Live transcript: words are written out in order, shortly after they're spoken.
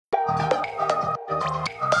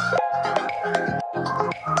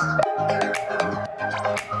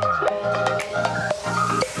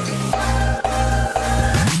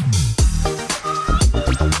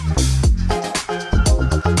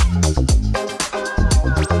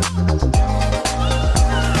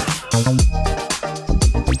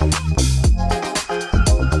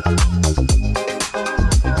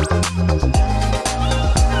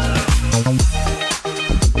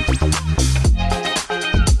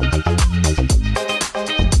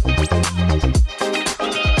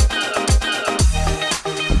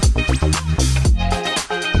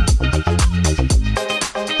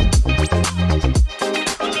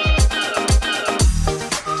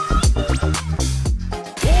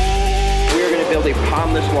They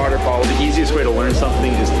pond this waterfall. The easiest way to learn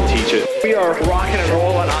something is to teach it. We are rocking and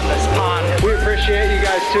rolling on this pond. We appreciate you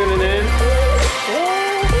guys tuning in.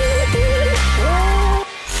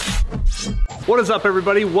 What is up,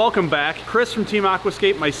 everybody? Welcome back. Chris from Team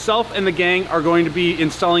Aquascape, myself and the gang are going to be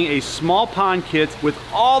installing a small pond kit with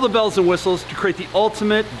all the bells and whistles to create the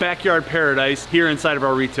ultimate backyard paradise here inside of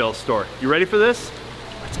our retail store. You ready for this?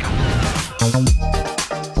 Let's go.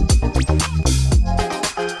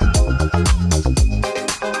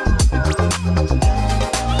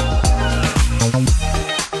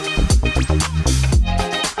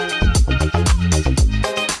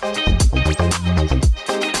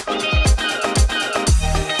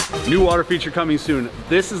 New water feature coming soon.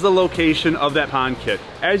 This is the location of that pond kit.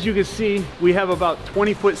 As you can see, we have about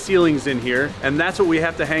 20-foot ceilings in here, and that's what we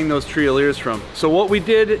have to hang those trialiers from. So what we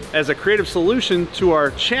did as a creative solution to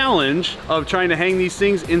our challenge of trying to hang these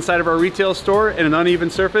things inside of our retail store in an uneven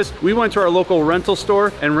surface, we went to our local rental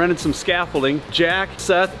store and rented some scaffolding. Jack,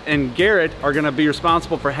 Seth, and Garrett are gonna be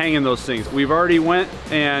responsible for hanging those things. We've already went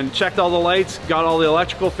and checked all the lights, got all the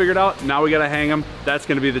electrical figured out. Now we gotta hang them. That's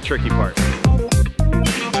gonna be the tricky part.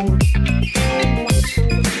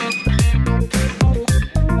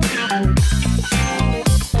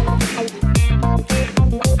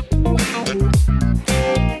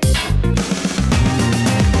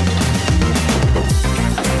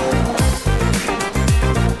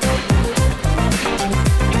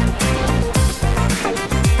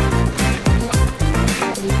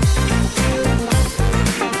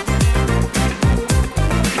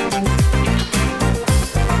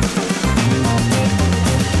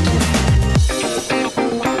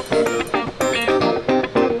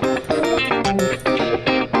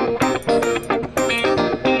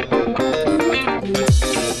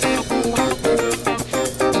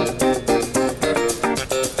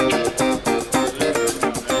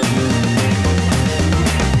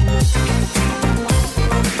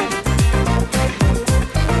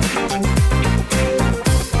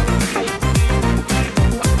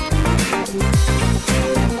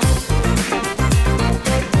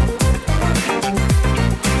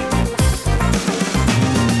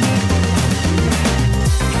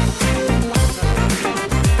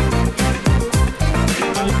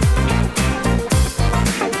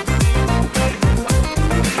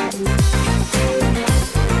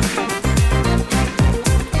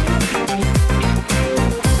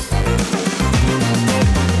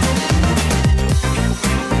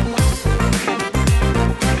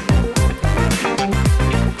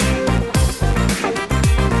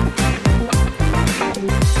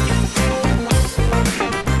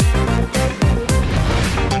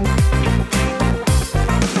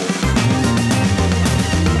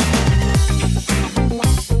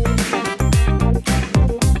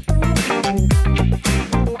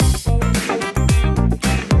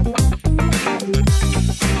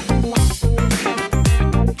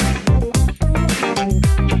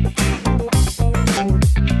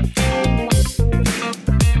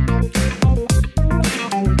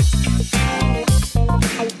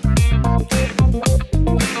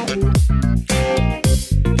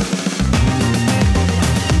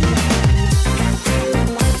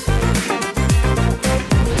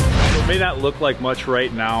 Look like much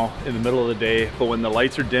right now in the middle of the day, but when the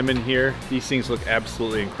lights are dim in here, these things look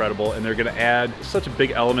absolutely incredible, and they're gonna add such a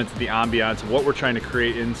big element to the ambiance of what we're trying to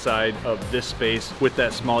create inside of this space with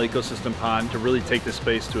that small ecosystem pond to really take this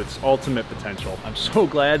space to its ultimate potential. I'm so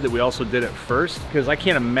glad that we also did it first, because I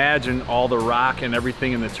can't imagine all the rock and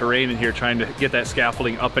everything in the terrain in here trying to get that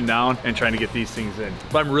scaffolding up and down and trying to get these things in.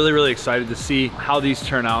 But I'm really, really excited to see how these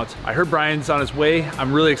turn out. I heard Brian's on his way.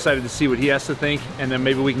 I'm really excited to see what he has to think, and then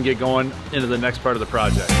maybe we can get going into the next part of the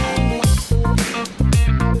project.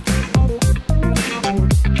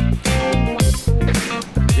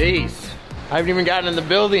 Jeez, I haven't even gotten in the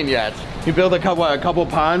building yet. You build a couple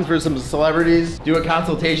ponds for some celebrities, do a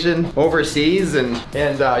consultation overseas, and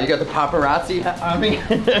you got the paparazzi on me.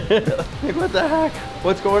 Like, what the heck?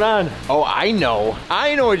 What's going on? Oh, I know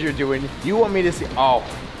what you're doing. You want me to see? Oh,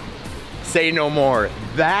 say no more.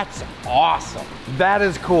 That's awesome. That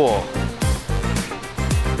is cool.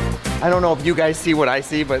 I don't know if you guys see what I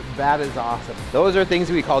see, but that is awesome. Those are things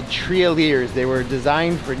we call trialiers. They were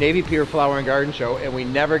designed for Navy Pier Flower and Garden Show, and we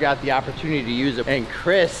never got the opportunity to use them. And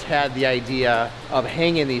Chris had the idea of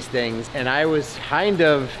hanging these things, and I was kind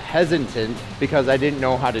of hesitant because I didn't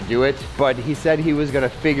know how to do it, but he said he was gonna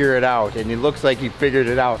figure it out, and it looks like he figured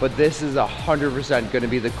it out. But this is 100% gonna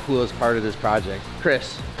be the coolest part of this project.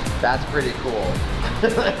 Chris, that's pretty cool.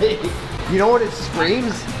 You know what it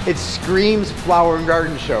screams? It screams flower and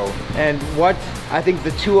garden show. And what I think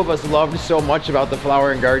the two of us loved so much about the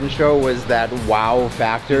flower and garden show was that wow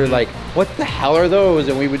factor. Like, what the hell are those?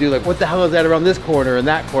 And we would do like, what the hell is that around this corner and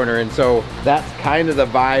that corner? And so that's kind of the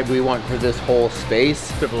vibe we want for this whole space.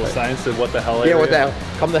 Typical science said, what the hell? Yeah, what the hell?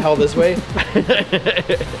 Come the hell this way.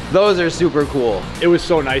 Those are super cool. It was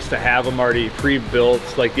so nice to have them already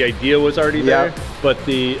pre-built. Like the idea was already there, but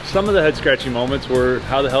some of the head scratching moments were,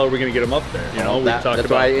 how the hell are we going to get them up there? You know, that's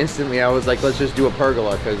why I was like, let's just do a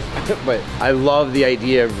pergola, but I love the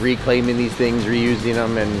idea of reclaiming these things, reusing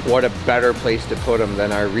them, and what a better place to put them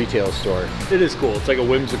than our retail store. It is cool. It's like a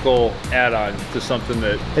whimsical add-on to something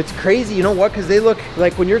that... It's crazy, you know what? Because they look,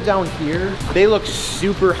 like when you're down here, they look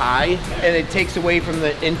super high, and it takes away from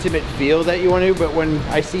the intimate feel that you want to, but when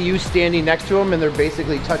I see you standing next to them and they're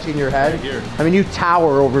basically touching your head, right here. I mean, you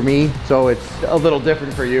tower over me, so it's a little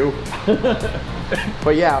different for you.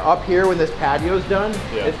 But yeah, up here when this patio's done,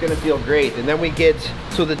 it's gonna feel great. And then we get,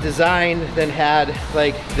 so the design then had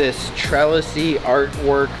like this trellisy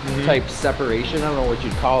artwork type separation. I don't know what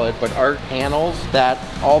you'd call it, but art panels that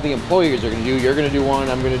all the employees are gonna do. You're gonna do one,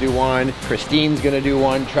 I'm gonna do one, Christine's gonna do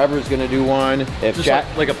one, Trevor's gonna do one. If just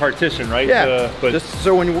Jack, like a partition, right? Yeah, but just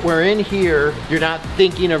so when we're in here, you're not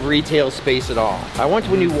thinking of retail space at all. I want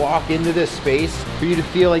when you walk into this space for you to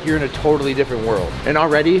feel like you're in a totally different world. And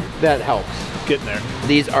already that helps. Getting there.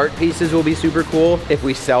 These art pieces will be super cool if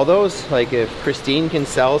we sell those. Like if Christine can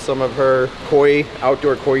sell some of her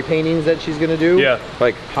outdoor koi paintings that she's gonna do. Yeah.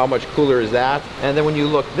 Like how much cooler is that? And then when you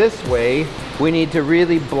look this way, we need to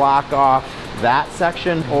really block off that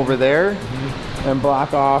section over there. And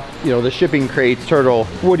block off, you know, the shipping crates, turtle,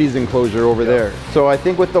 Woody's enclosure over there. So I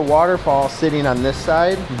think with the waterfall sitting on this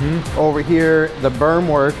side, over here, the berm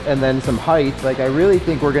work, and then some height, like I really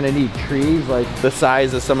think we're gonna need trees like the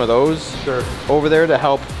size of some of those over there to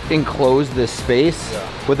help enclose this space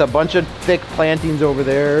with a bunch of thick plantings over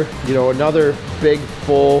there, you know, another big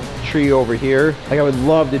full tree over here. Like I would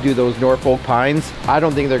love to do those Norfolk pines. I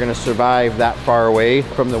don't think they're gonna survive that far away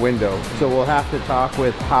from the window. So we'll have to talk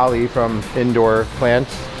with Holly from Indoor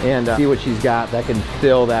Plants and see what she's got that can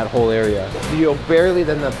fill that whole area. You'll barely,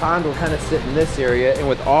 then the pond will kind of sit in this area, and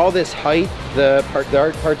with all this height, the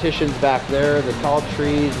art partitions back there, the tall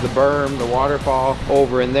trees, the berm, the waterfall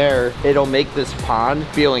over in there, it'll make this pond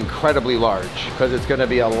feel incredibly large because it's going to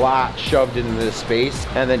be a lot shoved into this space,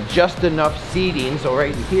 and then just enough seating. So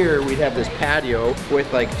right in here we'd have this patio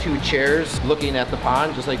with like 2 chairs looking at the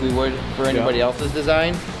pond just like we would for anybody else's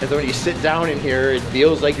design. And so when you sit down in here, it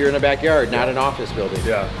feels like you're in a backyard, not an office building.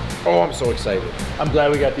 Oh, I'm so excited. I'm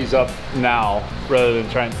glad we got these up now rather than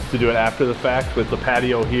trying to do it after the fact with the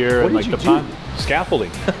patio here and like the pond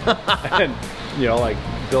scaffolding. And you know, like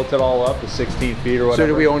built it all up to 16 feet or whatever. So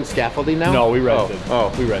do we own scaffolding now? No, we rented.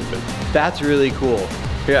 Oh, we rented. That's really cool.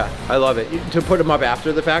 Yeah, I love it. To put them up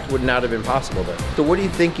after the fact would not have been possible then. So what are you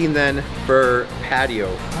thinking then for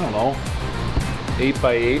patio? I don't know, 8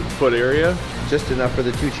 by 8 foot area. Just enough for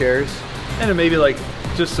the 2 chairs? And then maybe like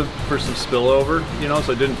just for some spillover, you know,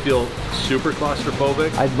 so it didn't feel super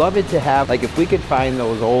claustrophobic. I'd love it to have, like if we could find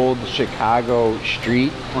those old Chicago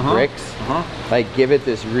street bricks, like give it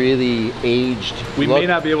this really aged We look. may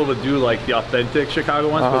not be able to do like the authentic Chicago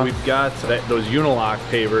ones, but we've got those Unilock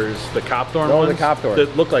pavers, the Copthorne ones, the Copthorne,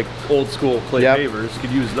 that look like old school clay pavers.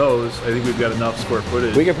 Could use those. I think we've got enough square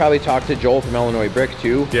footage. We could probably talk to Joel from Illinois Brick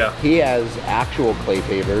too. Yeah. He has actual clay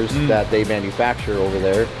pavers that they manufacture over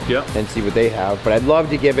there. And see what they have. But I'd love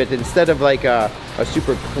to give it, instead of like a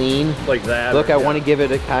super clean like that look, I want to give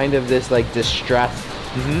it a kind of this like distressed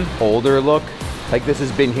older look. Like this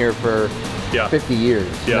has been here for 50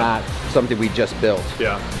 years, not something we just built.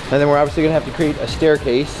 And then we're obviously gonna have to create a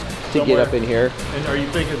staircase to get up in here. And are you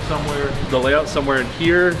thinking somewhere, the layout somewhere in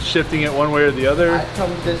here, shifting it one way or the other? I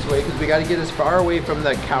come this way because we got to get as far away from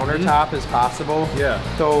the countertop as possible.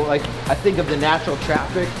 So like I think of the natural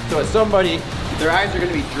traffic. So as somebody, their eyes are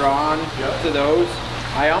going to be drawn to those.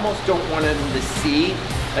 I almost don't want them to see.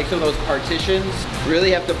 Like so those partitions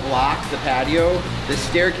really have to block the patio. The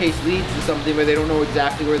staircase leads to something where they don't know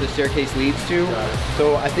exactly where the staircase leads to.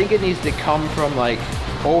 So I think it needs to come from like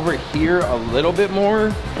over here a little bit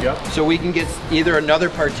more. So we can get either another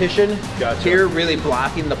partition here really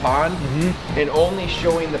blocking the pond and only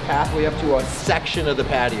showing the pathway up to a section of the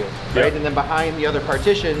patio, right? And then behind the other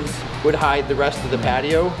partitions would hide the rest of the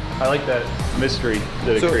patio. I like that mystery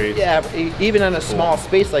that it creates. Yeah, even on a small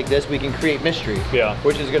space like this, we can create mystery,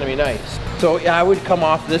 which is gonna be nice. So yeah, I would come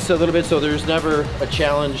off this a little bit so there's never a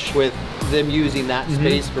challenge with them using that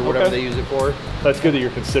space for whatever they use it for. That's good that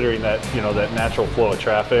you're considering that, you know, that natural flow of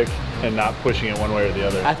traffic. and not pushing it one way or the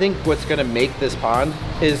other. I think what's gonna make this pond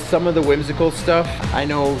is some of the whimsical stuff. I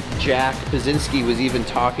know Jack Bazinski was even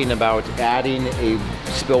talking about adding a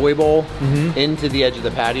spillway bowl into the edge of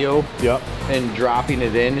the patio. Yep. And dropping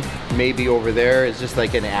it in, maybe over there is just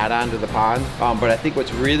like an add-on to the pond. But I think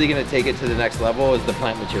what's really gonna take it to the next level is the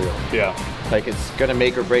plant material. Yeah. Like it's gonna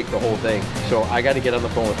make or break the whole thing. So I gotta get on the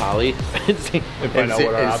phone with Holly and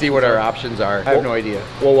see what our options are. I have no idea.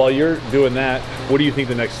 Well, while you're doing that, what do you think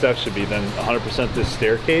the next step should be then? 100% this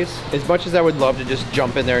staircase? As much as I would love to just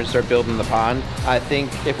jump in there and start building the pond, I think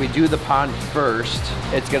if we do the pond first,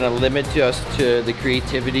 it's gonna limit us to the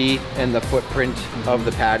creativity and the footprint of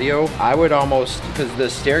the patio. I would almost, because the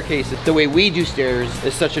staircase, the way we do stairs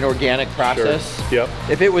is such an organic process. Sure. Yep.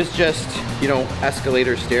 If it was just, you know,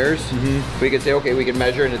 escalator stairs, we could say, okay, we can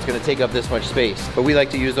measure and it's gonna take up this much space. But we like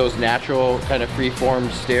to use those natural kind of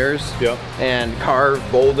free-formed stairs and carve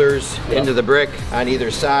boulders into the brick on either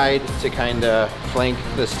side to kind of flank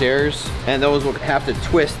the stairs. And those will have to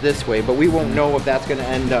twist this way, but we won't know if that's gonna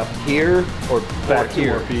end up here or back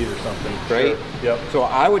here. 2 more feet or something. Right? Sure. Yep. So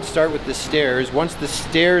I would start with the stairs. Once the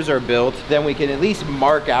stairs are built, then we can at least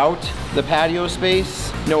mark out the patio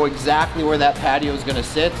space, know exactly where that patio is gonna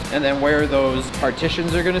sit, and then where those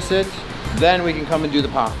partitions are gonna sit. Then we can come and do the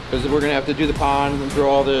pond, because we're gonna have to do the pond and throw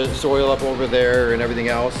all the soil up over there and everything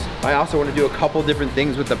else. I also want to do a couple different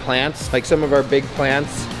things with the plants. Like some of our big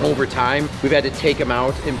plants, over time, we've had to take them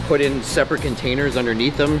out and put in separate containers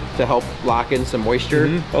underneath them to help lock in some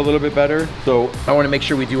moisture a little bit better. So I want to make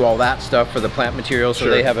sure we do all that stuff for the plant material so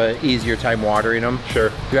they have an easier time watering them. Sure.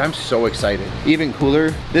 Dude, I'm so excited. Even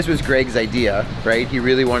cooler, this was Greg's idea, right? He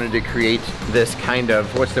really wanted to create this kind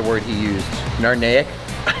of, what's the word he used? Narnaic?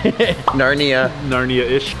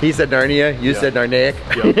 Narnia-ish. He said Narnia, you said Narnaic.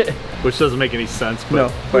 Yep. Which doesn't make any sense, but,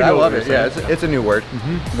 no, but I love it. Yeah, it's a new word.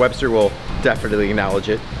 Webster will definitely acknowledge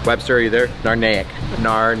it. Webster, are you there? Narnaic.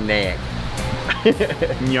 Narnaic.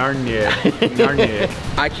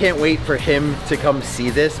 Narnaic. I can't wait for him to come see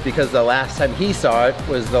this, because the last time he saw it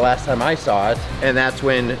was the last time I saw it, and that's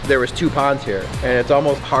when there was 2 ponds here, and it's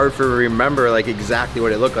almost hard for me to remember like exactly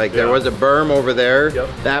what it looked like. There was a berm over there.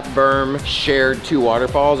 That berm shared 2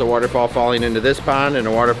 waterfalls, a waterfall falling into this pond and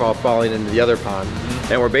a waterfall falling into the other pond.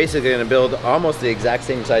 And we're basically gonna build almost the exact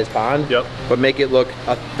same size pond, but make it look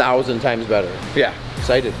 1,000 times better. Yeah,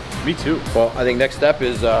 excited. Me too. Well, I think next step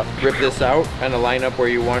is rip this out, kind of line up where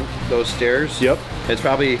you want those stairs. Yep. It's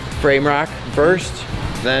probably frame rock first,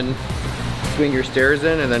 then swing your stairs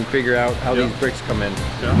in, and then figure out how these bricks come in.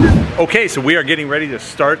 Okay, so we are getting ready to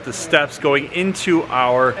start the steps going into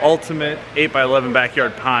our ultimate 8x11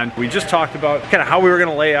 backyard pond. We just talked about kind of how we were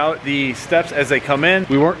gonna lay out the steps as they come in.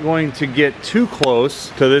 We weren't going to get too close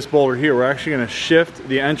to this boulder here. We're actually gonna shift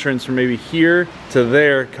the entrance from maybe here to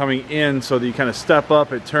there coming in, so that you kind of step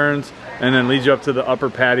up, it turns, and then leads you up to the upper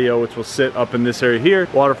patio, which will sit up in this area here.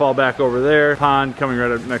 Waterfall back over there, pond coming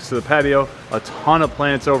right up next to the patio, a ton of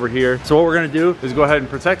plants over here. So what we're gonna do is go ahead and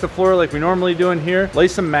protect the floor like we normally do in here, lay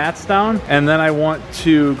some mats down, and then I want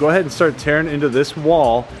to go ahead and start tearing into this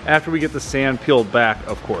wall after we get the sand peeled back,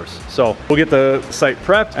 of course. So we'll get the site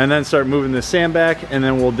prepped and then start moving the sand back, and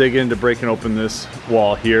then we'll dig into breaking open this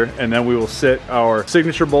wall here, and then we will sit our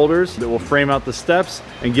signature boulders that will frame out the steps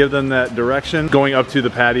and give them that direction going up to the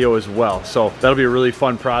patio as well. So that'll be a really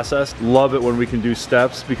fun process. Love it when we can do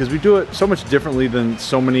steps, because we do it so much differently than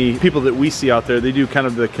so many people that we see out there. They do kind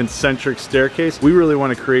of the concentric staircase. We really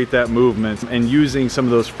want to create that movement, and using some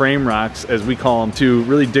of those frame rocks, as we call them, to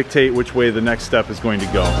really dictate which way the next step is going to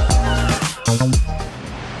go.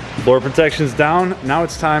 Floor protection's down. Now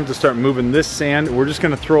it's time to start moving this sand. We're just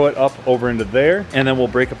gonna throw it up over into there, and then we'll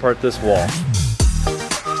break apart this wall.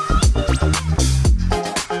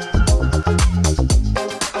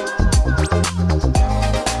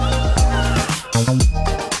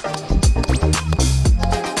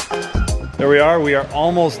 There we are. We are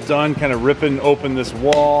almost done kind of ripping open this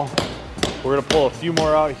wall. We're gonna pull a few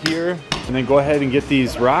more out here, and then go ahead and get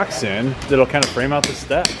these rocks in that'll kind of frame out the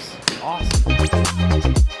steps. Awesome.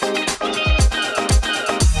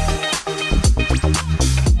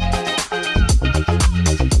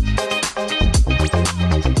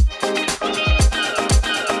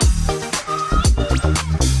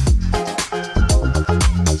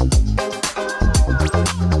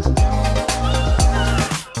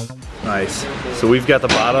 Nice. So we've got the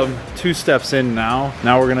bottom 2 steps in now.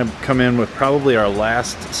 Now we're gonna come in with probably our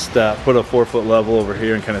last step, put a 4-foot level over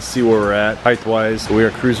here and kind of see where we're at height-wise. We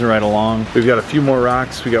are cruising right along. We've got a few more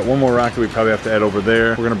rocks. We got one more rock that we probably have to add over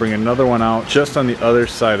there. We're gonna bring another one out just on the other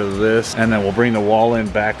side of this, and then we'll bring the wall in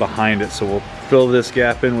back behind it, so we'll fill this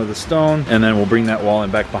gap in with a stone, and then we'll bring that wall in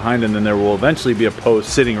back behind, and then there will eventually be a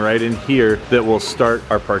post sitting right in here that will start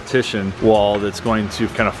our partition wall that's going to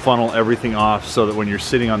kind of funnel everything off so that when you're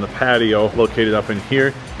sitting on the patio located up in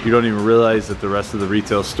here, you don't even realize that the rest of the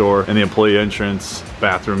retail store and the employee entrance,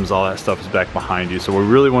 bathrooms, all that stuff is back behind you. So we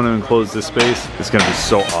really want to enclose this space. It's going to be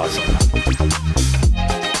so awesome.